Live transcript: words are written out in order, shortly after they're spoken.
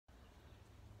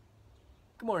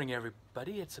Good morning,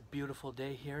 everybody. It's a beautiful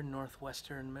day here in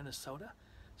northwestern Minnesota.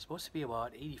 It's supposed to be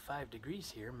about 85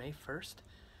 degrees here, May 1st,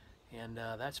 and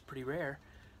that's pretty rare.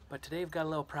 But today we've got a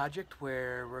little project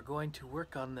where we're going to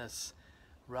work on this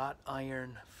wrought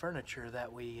iron furniture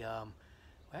that we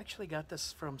actually got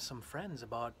this from some friends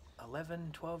about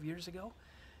 11-12 years ago,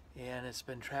 and it's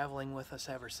been traveling with us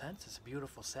ever since. It's a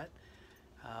beautiful set,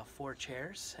 4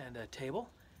 chairs and a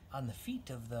table. On the feet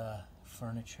of the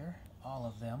furniture, all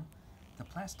of them, the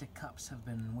plastic cups have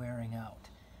been wearing out,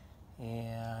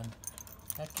 and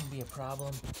that can be a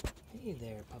problem. Hey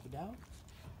there, Papa Dog.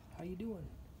 How you doing?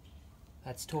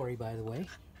 That's Tori, by the way.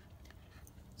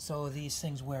 So these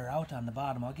things wear out on the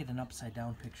bottom. I'll get an upside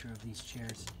down picture of these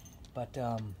chairs. But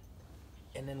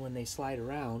and then when they slide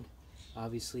around,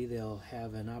 obviously they'll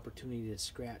have an opportunity to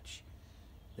scratch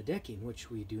the decking,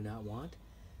 which we do not want.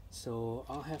 So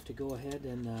I'll have to go ahead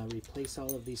and replace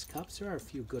all of these cups. There are a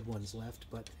few good ones left,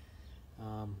 but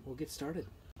we'll get started.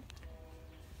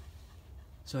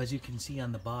 So as you can see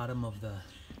on the bottom of the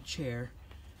chair,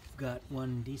 we've got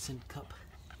one decent cup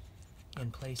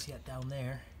in place yet down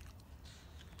there.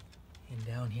 And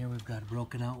down here we've got a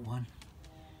broken out one.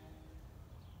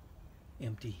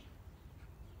 Empty.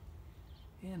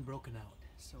 And broken out.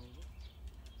 So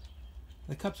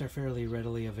the cups are fairly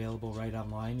readily available right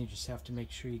online. You just have to make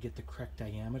sure you get the correct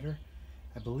diameter.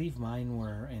 I believe mine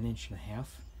were 1.5 inches.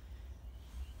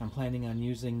 I'm planning on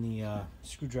using the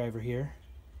screwdriver here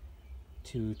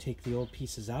to take the old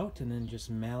pieces out and then just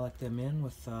mallet them in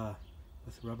with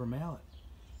rubber mallet.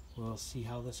 We'll see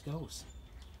how this goes.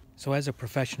 So as a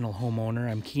professional homeowner,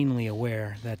 I'm keenly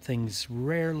aware that things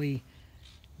rarely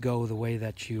go the way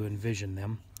that you envision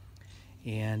them.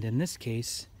 And in this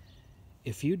case,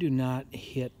 if you do not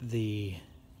hit the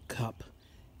cup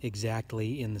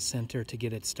exactly in the center to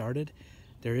get it started,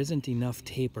 there isn't enough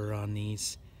taper on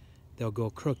these. They'll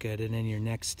go crooked, and then your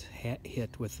next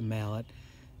hit with the mallet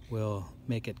will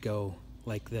make it go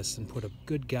like this and put a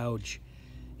good gouge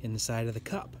in the side of the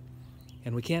cup.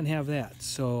 And we can't have that.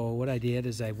 So what I did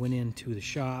is I went into the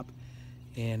shop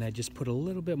and I just put a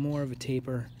little bit more of a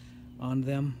taper on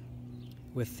them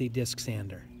with the disc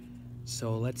sander.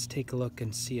 So let's take a look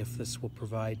and see if this will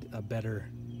provide a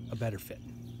better fit.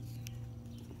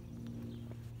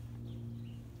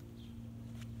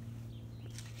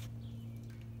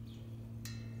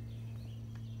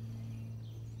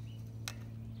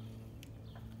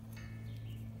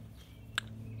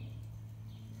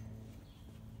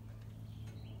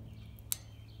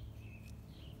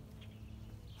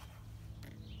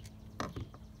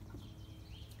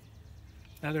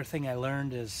 Another thing I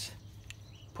learned is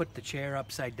put the chair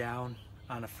upside down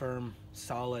on a firm,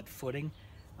 solid footing,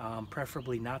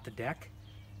 preferably not the deck.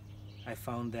 I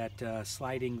found that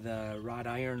sliding the wrought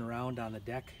iron around on the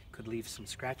deck could leave some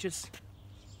scratches.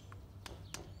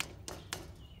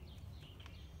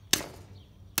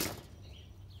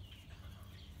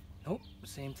 Nope,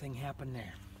 same thing happened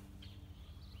there.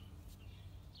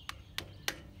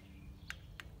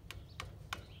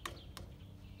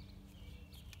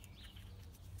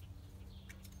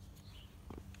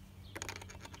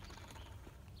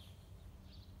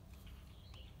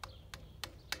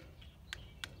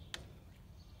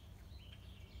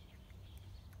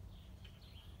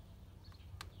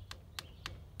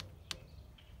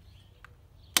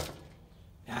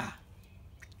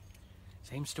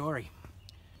 Same story.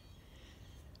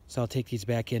 So I'll take these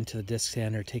back into the disc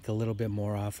sander, take a little bit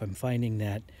more off. I'm finding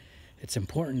that it's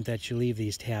important that you leave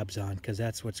these tabs on because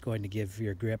that's what's going to give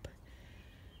your grip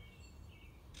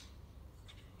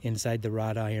inside the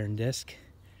wrought iron disc,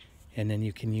 and then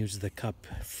you can use the cup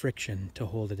friction to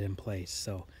hold it in place.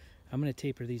 So I'm going to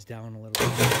taper these down a little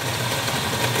bit.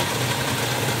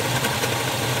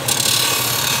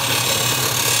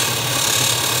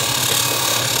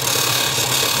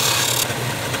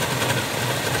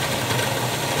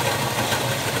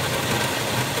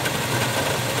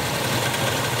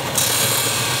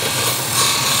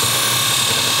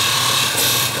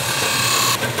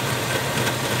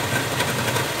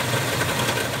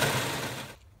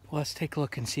 Let's take a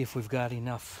look and see if we've got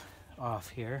enough off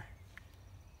here.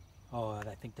 Oh,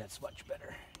 I think that's much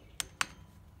better.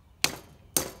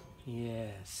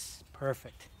 Yes,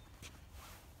 perfect.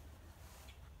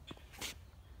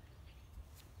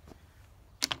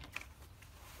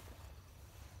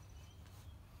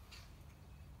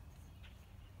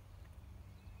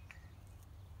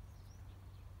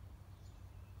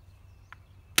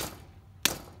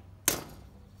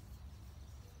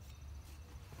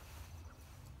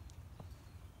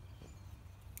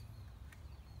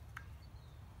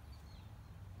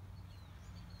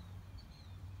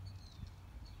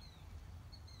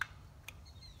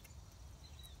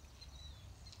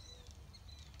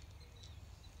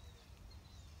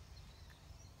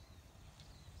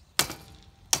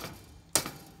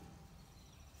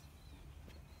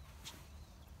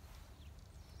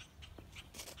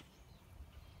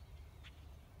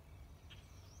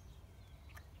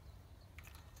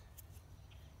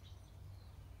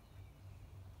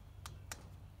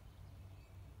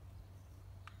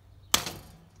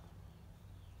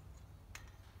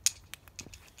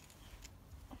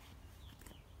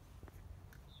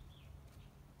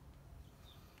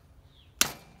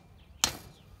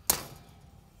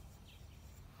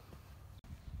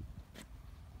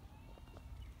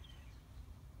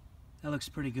 That looks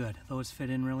pretty good. Those fit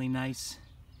in really nice.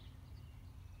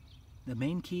 The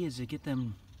main key is to get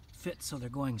them fit so they're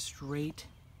going straight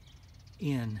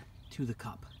in to the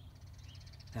cup.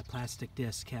 That plastic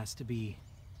disc has to be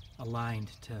aligned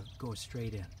to go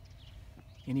straight in.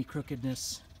 Any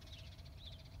crookedness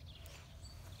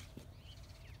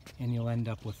and you'll end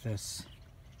up with this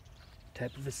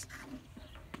type of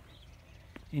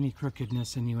any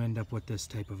crookedness and you end up with this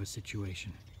type of a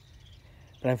situation.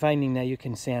 But I'm finding that you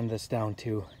can sand this down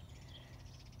too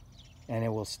and it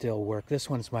will still work. This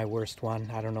one's my worst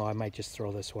one. I don't know, I might just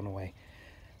throw this one away.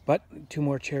 But 2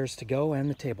 more chairs to go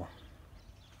and the table.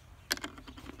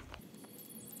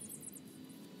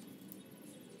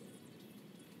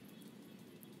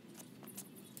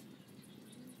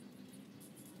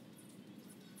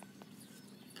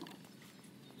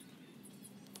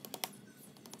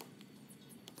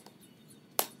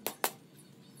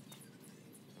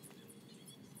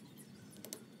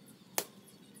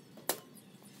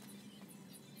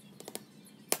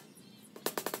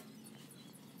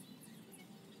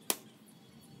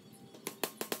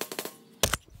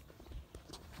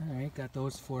 Alright, got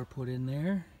those 4 put in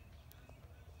there.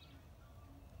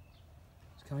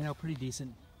 It's coming out pretty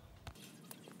decent.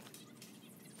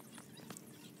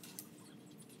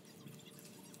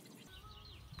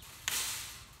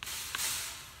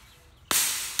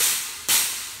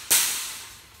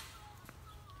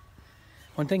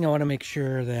 One thing I want to make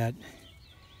sure that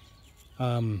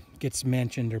gets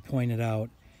mentioned or pointed out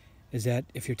is that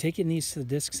if you're taking these to the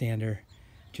disc sander,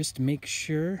 just make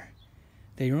sure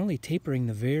that you're only tapering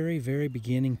the very, very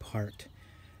beginning part.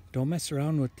 Don't mess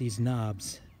around with these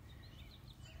knobs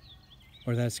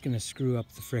or that's going to screw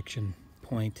up the friction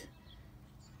point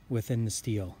within the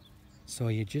steel. So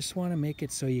you just want to make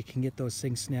it so you can get those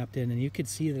things snapped in. And you could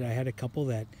see that I had a couple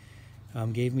that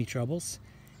gave me troubles.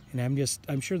 And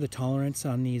I'm sure the tolerance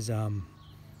on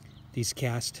these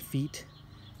cast feet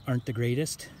aren't the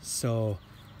greatest. So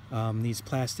these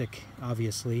plastic,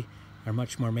 obviously, are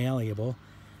much more malleable.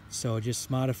 So just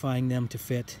modifying them to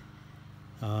fit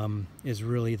is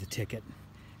really the ticket.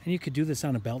 And you could do this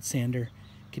on a belt sander.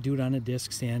 You could do it on a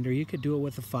disc sander. You could do it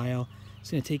with a file.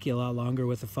 It's going to take you a lot longer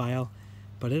with a file,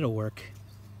 but it'll work.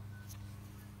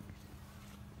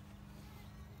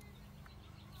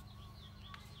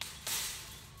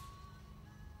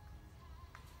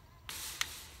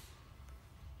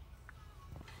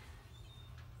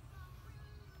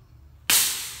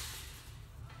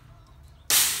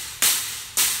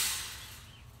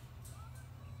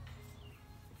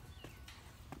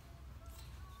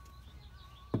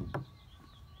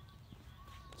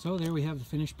 So there we have the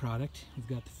finished product. We've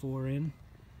got the 4 in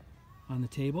on the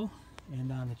table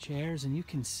and on the chairs, and you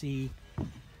can see,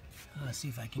 let's see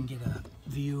if I can get a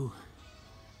view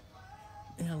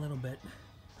in a little bit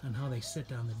on how they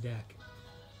sit on the deck.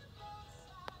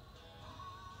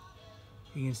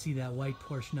 You can see that white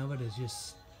portion of it is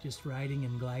just riding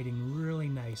and gliding really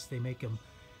nice. They make them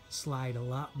slide a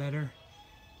lot better.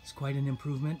 It's quite an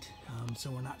improvement. So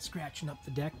we're not scratching up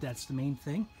the deck. That's the main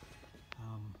thing.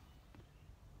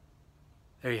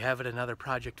 There you have it, another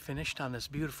project finished on this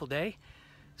beautiful day.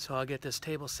 So I'll get this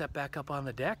table set back up on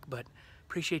the deck, but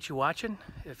appreciate you watching.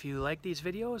 If you like these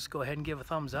videos, go ahead and give a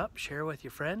thumbs up, share with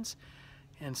your friends,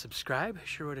 and subscribe.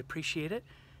 Sure would appreciate it.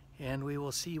 And we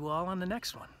will see you all on the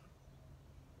next one.